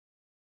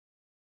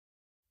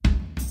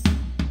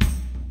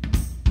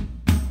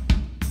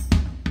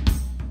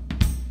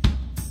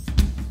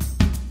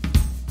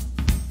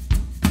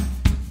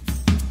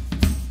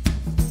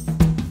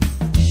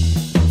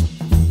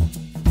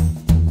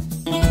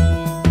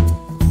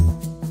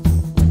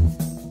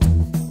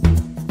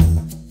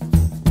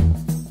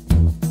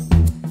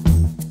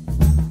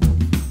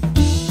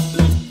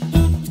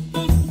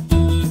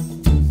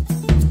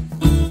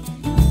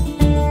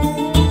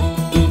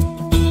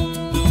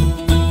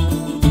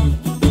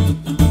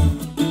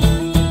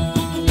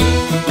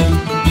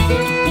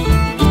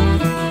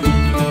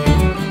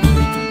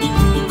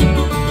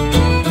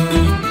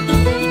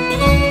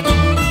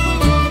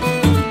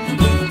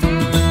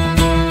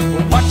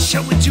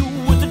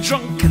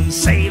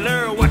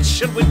sailor? What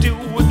shall we do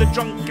with the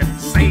drunken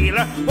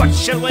sailor? What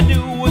shall we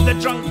do with the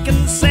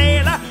drunken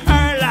sailor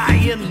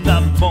early in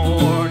the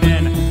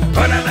morning?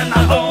 Put him in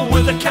the hole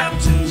with the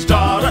captain's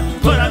daughter.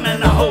 Put him in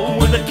the hole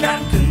with the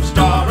captain's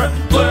daughter.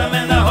 Put him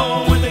in the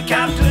hole with the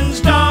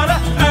captain's daughter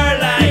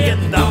early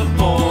in the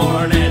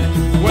morning.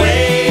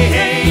 Way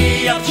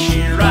hey up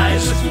she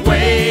rises,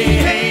 way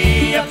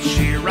hey up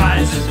she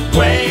rises,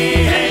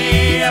 way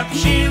hey up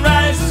she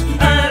rises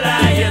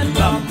early in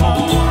the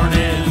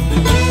morning.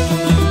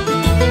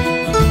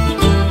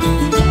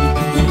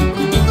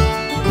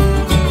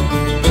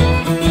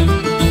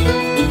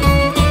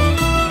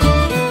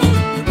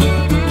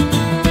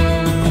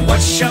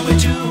 What shall we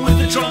do with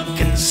the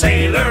drunken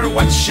sailor?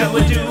 What shall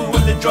we do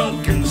with the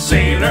drunken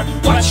sailor?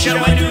 What shall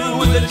we do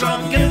with the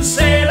drunken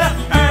sailor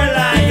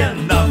early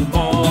in the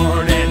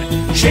morning?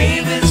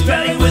 Shave his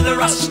belly with a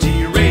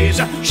rusty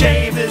razor.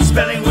 Shave his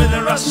belly with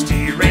a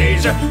rusty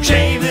razor.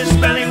 Shave his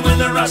belly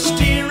with a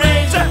rusty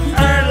razor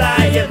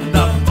early in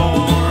the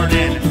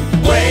morning.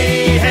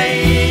 Way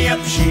hey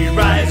up she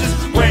rises.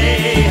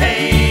 Way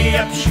hey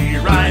up she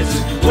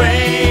rises.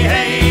 Way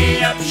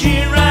hey up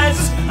she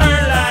rises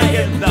early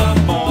in the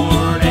morning.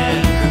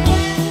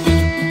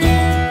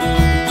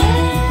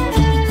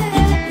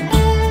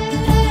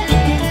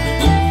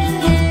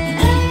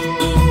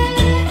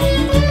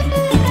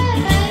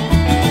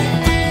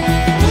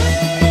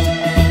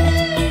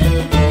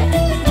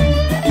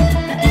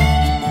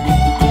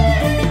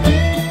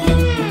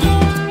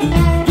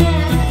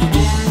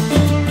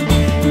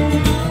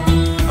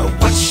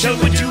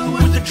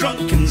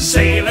 Drunken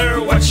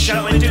sailor, what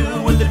shall we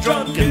do with the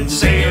drunken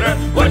sailor?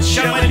 What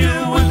shall we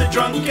do with the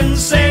drunken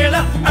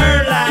sailor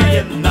early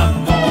in the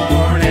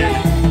morning?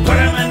 Put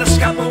him in the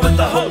scupper with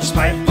the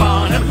hosepipe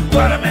on him.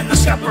 Put him in the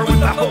scupper with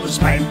the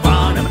hosepipe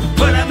on him.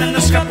 Put him in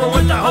the scupper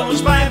with the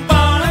hosepipe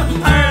on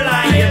him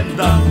early in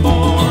the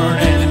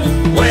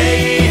morning.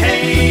 Way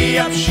hey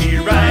up she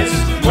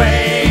rises,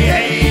 way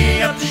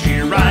hey up she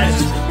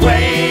rises,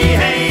 way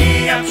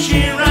hey up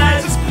she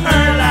rises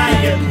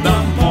early in the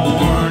morning.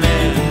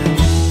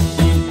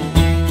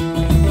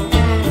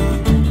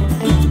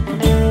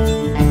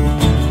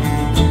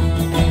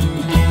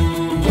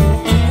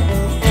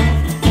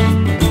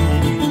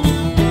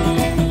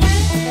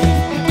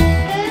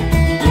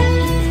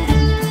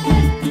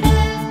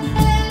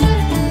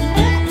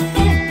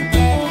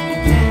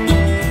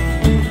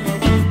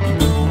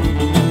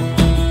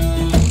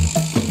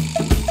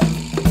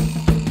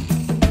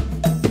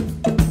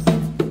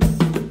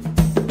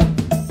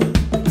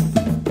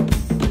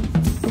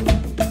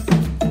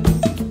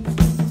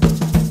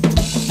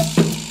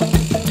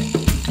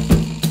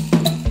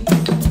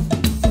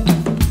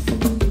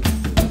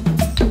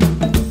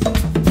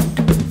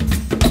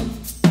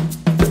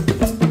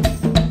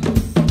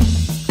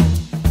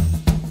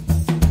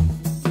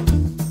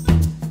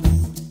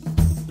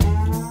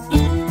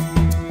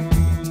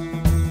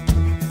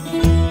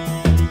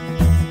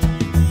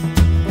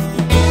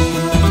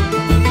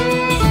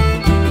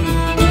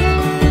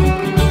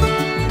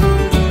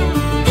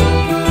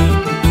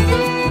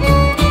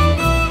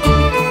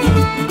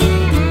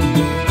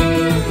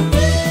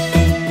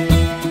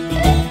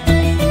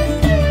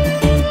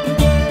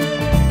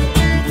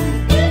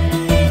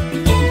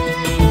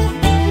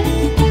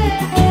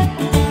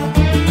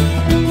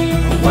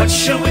 What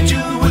shall we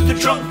do with the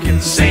drunken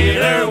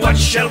sailor? What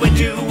shall we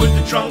do with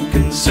the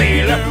drunken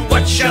sailor?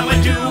 What shall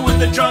we do with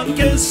the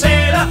drunken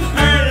sailor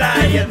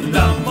early in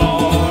the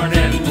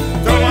morning?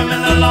 Throw him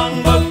in the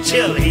longboat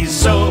till he's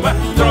sober.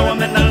 Throw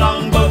him in the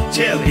longboat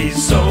till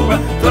he's sober.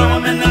 Throw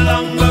him in